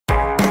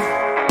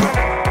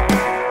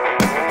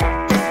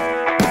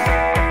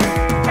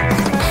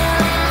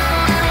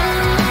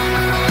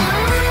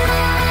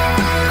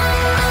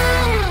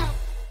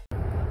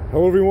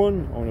Hello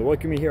everyone, I want to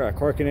welcome you here at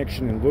Car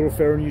Connection in Little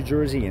Ferry, New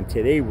Jersey, and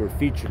today we're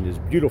featuring this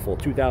beautiful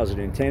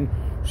 2010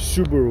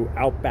 Subaru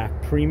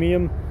Outback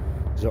Premium.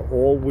 It's an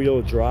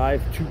all-wheel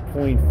drive,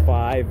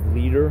 2.5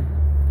 liter,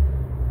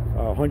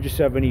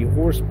 170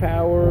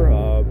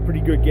 horsepower,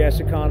 pretty good gas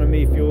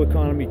economy, fuel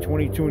economy,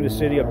 22 in the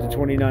city, up to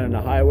 29 on the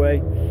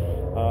highway.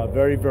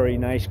 Very, very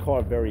nice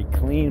car, very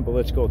clean, but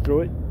let's go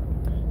through it.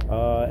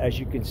 As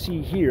you can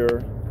see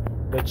here,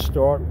 let's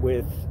start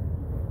with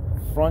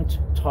front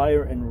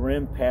tire and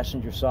rim,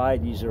 passenger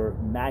side. These are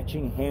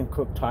matching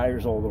hand-cooked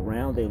tires all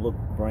around. They look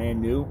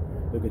brand new.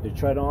 Look at the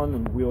tread on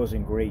them. The wheels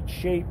in great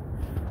shape.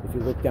 If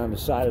you look down the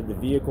side of the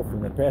vehicle from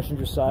the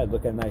passenger side,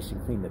 look how nice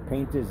and clean the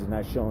paint is. It's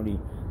not showing any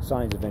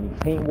signs of any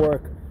paint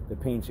work. The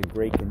paint's in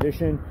great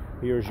condition.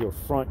 Here's your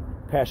front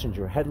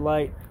passenger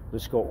headlight.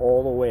 Let's go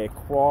all the way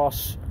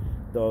across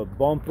the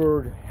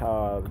bumper,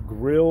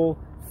 grill,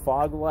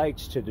 fog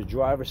lights to the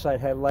driver's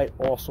side headlight,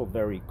 also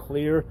very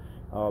clear.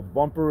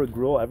 Bumper,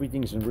 grill,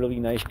 everything's in really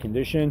nice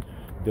condition.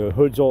 The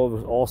hood's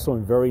also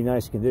in very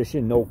nice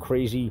condition. No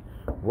crazy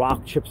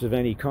rock chips of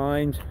any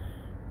kind.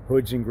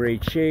 Hood's in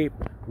great shape.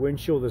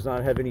 Windshield does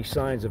not have any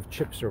signs of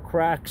chips or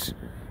cracks.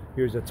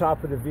 Here's the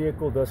top of the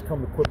vehicle. It does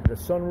come equipped with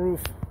a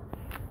sunroof.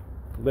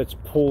 Let's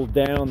pull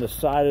down the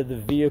side of the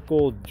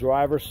vehicle,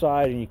 driver's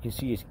side, and you can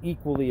see it's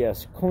equally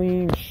as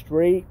clean,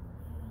 straight.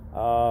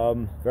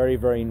 Very,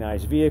 very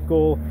nice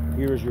vehicle.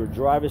 Here's your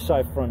driver's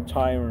side, front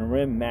tire and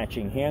rim,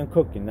 matching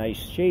hand-cooked in nice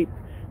shape.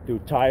 The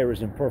tire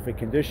is in perfect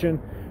condition.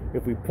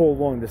 If we pull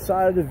along the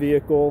side of the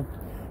vehicle,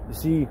 you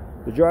see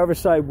the driver's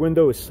side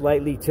window is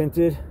slightly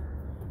tinted,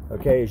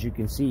 okay, as you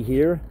can see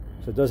here.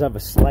 So it does have a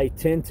slight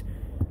tint.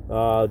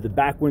 The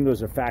back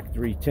windows are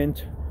factory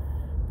tint.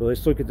 But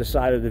let's look at the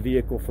side of the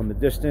vehicle from a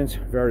distance.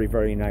 Very,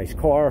 very nice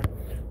car.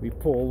 We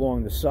pull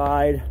along the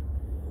side.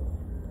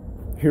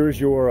 Here's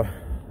your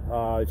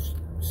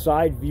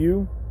side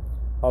view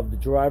of the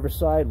driver's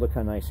side. Look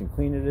how nice and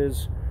clean it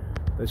is.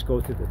 Let's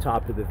go to the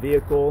top of the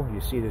vehicle.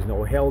 You see there's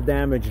no hail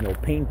damage, no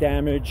paint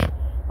damage.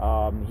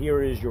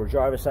 Here is your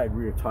driver's side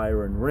rear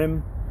tire and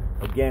rim.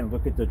 Again,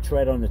 look at the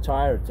tread on the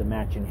tire. It's a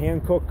matching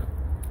Hankook.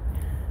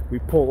 We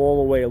pull all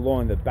the way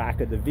along the back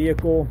of the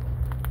vehicle.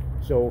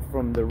 So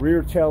from the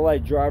rear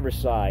taillight driver's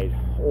side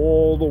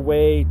all the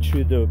way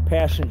to the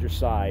passenger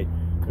side,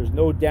 there's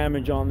no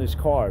damage on this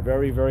car.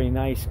 Very, very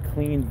nice,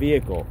 clean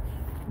vehicle.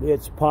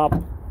 Let's pop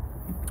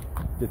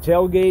the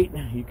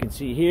tailgate. You can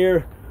see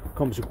here,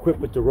 comes equipped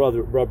with the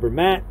rubber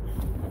mat.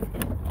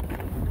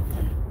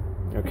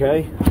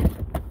 Okay,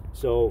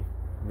 so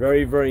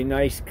very, very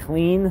nice,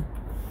 clean.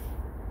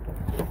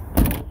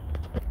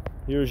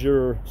 Here's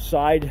your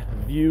side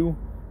view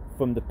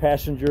from the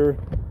passenger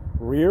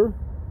rear.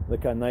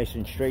 Look how nice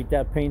and straight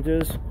that paint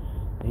is.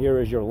 Here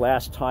is your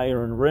last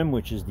tire and rim,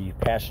 which is the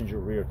passenger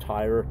rear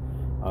tire.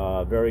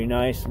 Very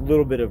nice. A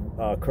little bit of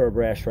curb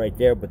rash right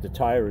there, but the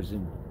tire is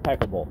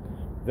impeccable.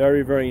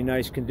 Very, very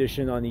nice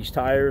condition on these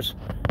tires.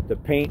 The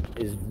paint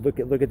is, look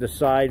at the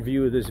side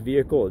view of this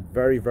vehicle. It's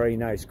very, very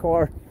nice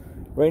car.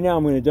 Right now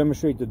I'm going to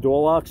demonstrate the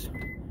door locks.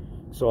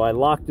 So I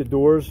locked the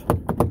doors.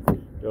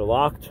 They're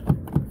locked.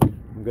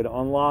 I'm going to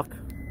unlock.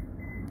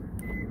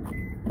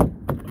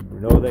 We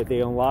know that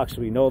they unlock,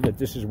 so we know that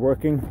this is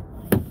working.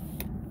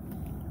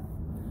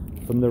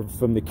 From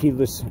the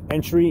keyless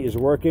entry is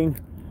working.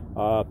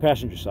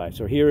 Passenger side.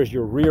 So here is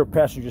your rear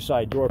passenger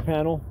side door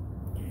panel.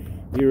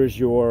 Here is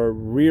your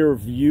rear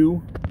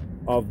view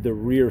of the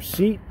rear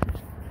seat.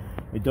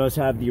 It does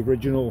have the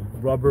original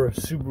rubber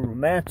Subaru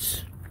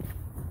mats,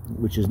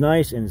 which is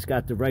nice, and it's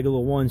got the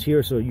regular ones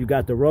here. So you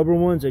got the rubber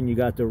ones and you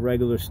got the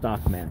regular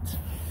stock mats.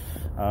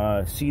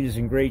 Seat is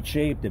in great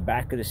shape. The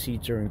back of the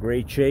seats are in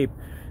great shape.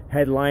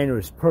 Headliner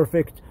is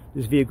perfect.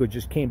 This vehicle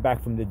just came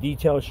back from the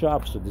detail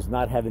shop, so does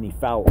not have any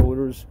foul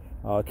odors.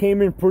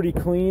 Came in pretty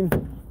clean,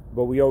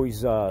 but we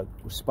always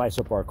spice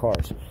up our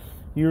cars.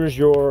 Here's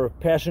your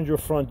passenger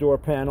front door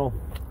panel,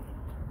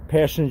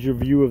 passenger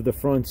view of the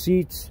front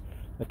seats.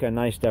 Look how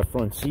nice that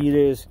front seat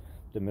is.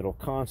 The middle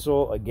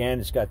console, again,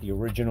 it's got the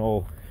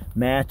original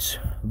mats,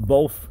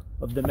 both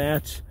of the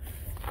mats.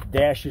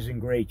 Dash is in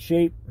great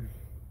shape.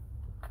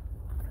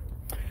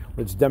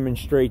 Let's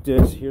demonstrate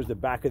this. Here's the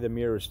back of the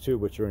mirrors too,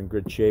 which are in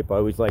good shape. I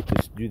always like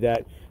to do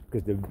that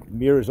because the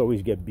mirrors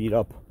always get beat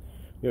up.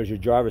 Here's your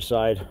driver's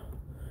side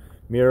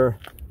mirror.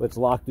 Let's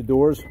lock the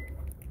doors.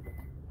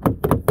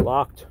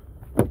 Locked.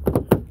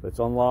 Let's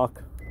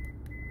unlock.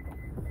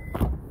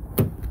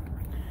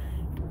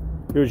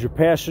 Here's your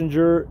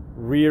passenger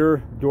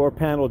rear door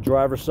panel,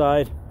 driver's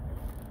side.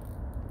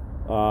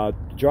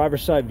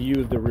 Driver's side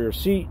view of the rear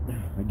seat.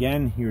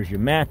 Again, here's your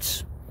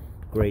mats.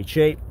 Great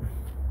shape.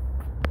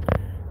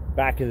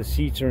 Back of the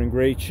seats are in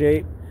great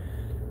shape.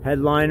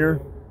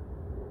 Headliner.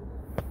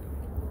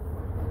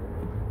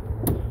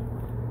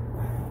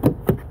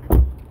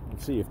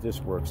 Let's see if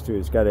this works too.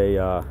 It's got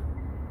a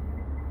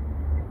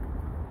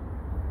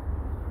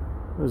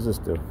what does this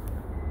do?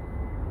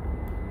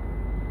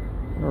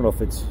 I don't know if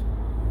it's,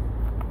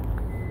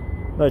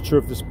 not sure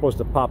if this is supposed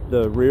to pop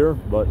the rear,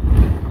 but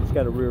it's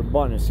got a rear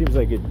button. It seems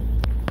like it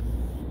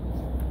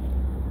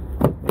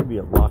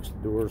maybe it locks the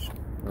doors.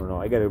 I don't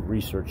know. I got to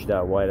research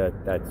that, why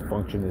that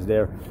function is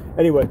there.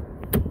 Anyway,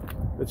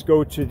 let's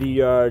go to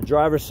the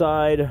driver's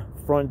side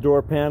front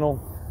door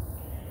panel.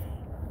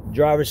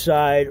 Driver's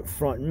side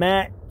front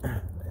mat,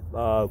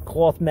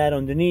 cloth mat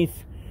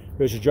underneath.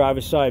 Here's a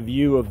driver's side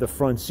view of the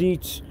front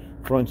seats.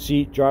 Front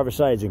seat, driver's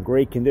side is in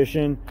great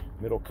condition.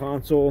 Middle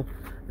console,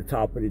 the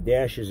top of the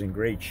dash is in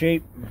great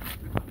shape.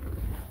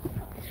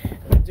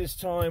 At this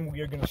time, we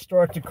are going to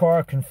start the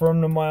car,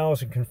 confirm the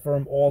miles, and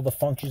confirm all the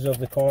functions of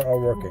the car are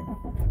working.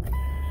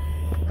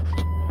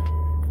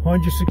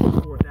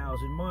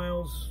 164,000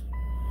 miles.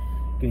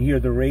 You can hear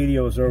the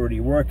radio is already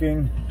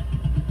working.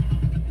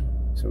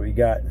 So we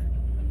got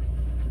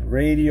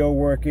radio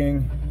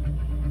working.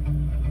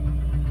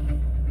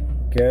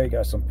 Okay,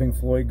 got some Pink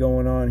Floyd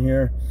going on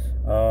here.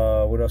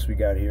 What else we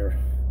got here?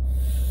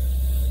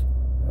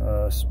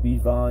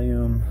 Speed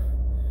volume.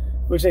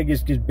 Looks like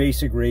it's just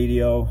basic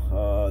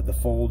radio. The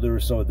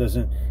folder, so it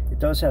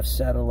does have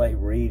satellite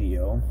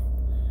radio.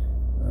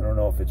 I don't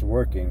know if it's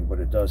working, but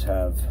it does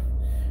have.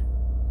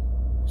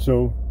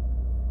 So,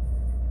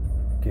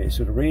 okay,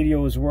 so the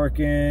radio is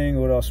working.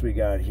 What else we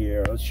got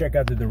here? Let's check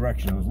out the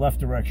directionals. Left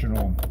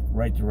directional,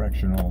 right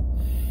directional.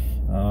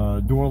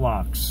 Door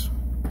locks.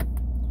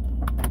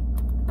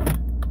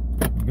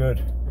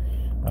 Good.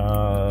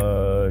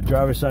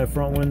 Driver's side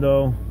front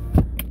window.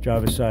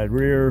 Driver's side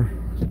rear.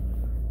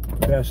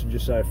 Passenger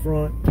side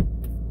front.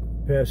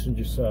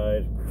 Passenger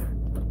side.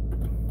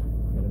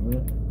 Wait a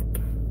minute.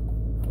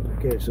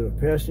 Okay, so the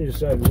passenger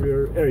side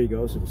rear, there you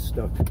go, so it's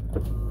stuck.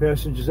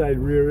 Passenger side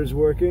rear is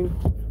working.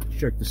 Let's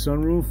check the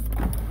sunroof.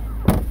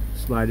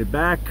 Slide it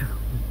back.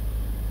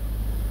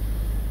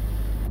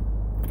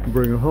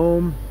 Bring it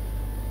home.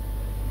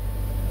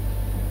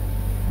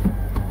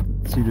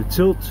 See the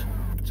tilt.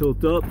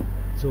 Tilt up,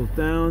 tilt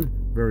down.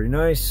 Very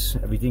nice.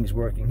 Everything's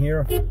working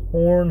here.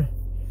 Horn.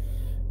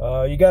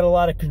 You got a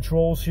lot of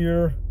controls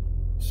here.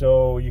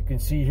 So you can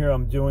see here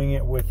I'm doing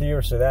it with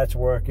here, so that's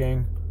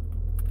working.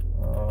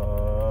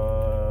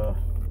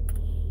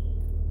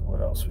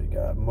 What else we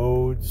got?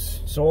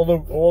 Modes. So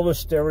all the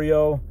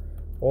stereo,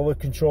 all the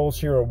controls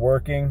here are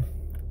working.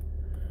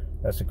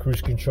 That's the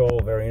cruise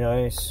control, very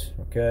nice.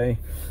 Okay.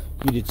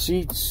 Heated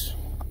seats.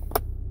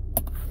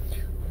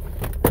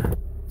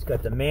 It's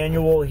got the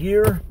manual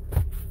here.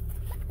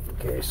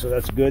 Okay, so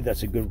that's good.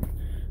 That's a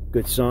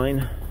good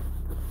sign.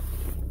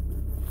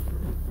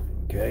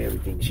 Okay,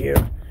 everything's here.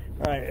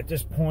 All right, at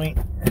this point,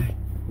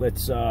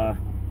 let's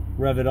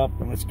rev it up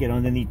and let's get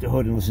underneath the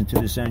hood and listen to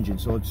this engine.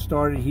 So it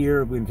started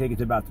here. We're gonna take it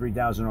to about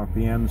 3,000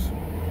 RPMs.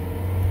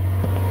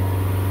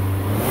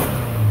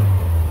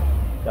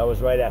 That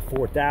was right at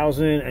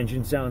 4,000.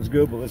 Engine sounds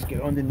good, but let's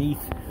get underneath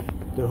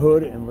the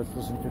hood and let's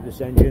listen to this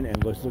engine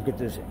and let's look at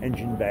this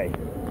engine bay.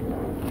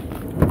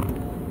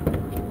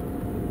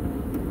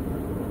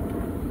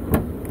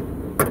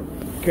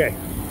 Okay,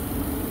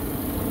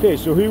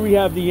 so here we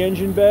have the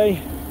engine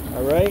bay.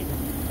 All right,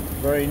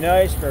 very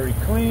nice, very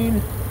clean.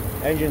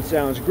 Engine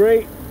sounds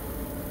great.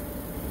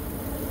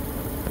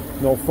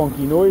 No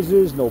funky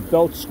noises, no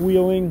belt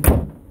squealing.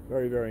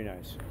 Very, very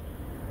nice.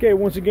 Okay,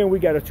 once again, we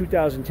got a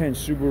 2010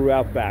 Subaru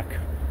Outback.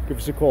 Give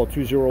us a call,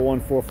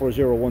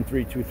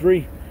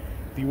 201-440-1323.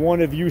 If you want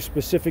to view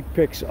specific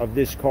pics of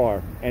this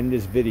car and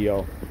this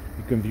video,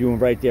 you can view them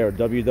right there at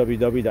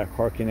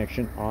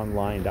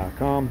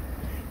www.carconnectiononline.com.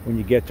 When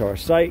you get to our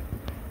site,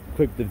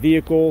 click the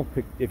vehicle.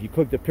 If you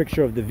click the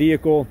picture of the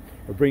vehicle,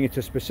 it'll bring you to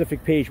a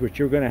specific page, which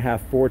you're going to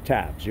have 4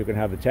 tabs. You're going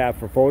to have a tab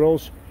for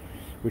photos,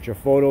 which are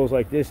photos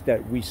like this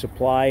that we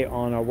supply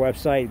on our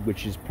website,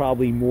 which is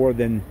probably more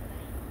than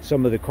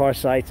some of the car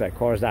sites like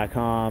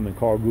cars.com and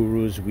Car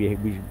Gurus. We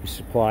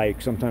supply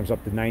sometimes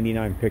up to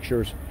 99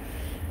 pictures.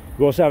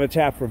 We also have a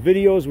tab for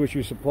videos, which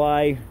we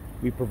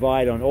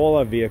provide on all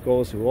our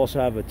vehicles. We also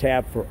have a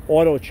tab for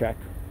auto check,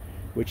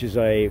 which is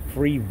a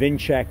free VIN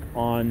check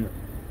on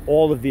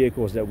all the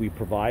vehicles that we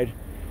provide.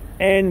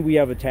 And we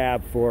have a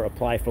tab for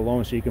apply for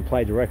loan, so you can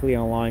apply directly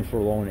online for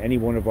a loan any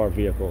one of our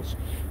vehicles.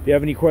 If you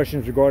have any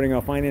questions regarding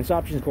our finance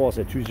options, call us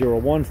at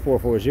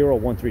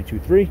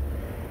 201-440-1323.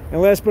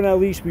 And last but not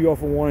least, we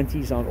offer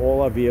warranties on all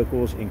our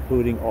vehicles,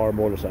 including our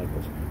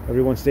motorcycles.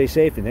 Everyone stay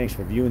safe, and thanks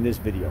for viewing this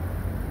video.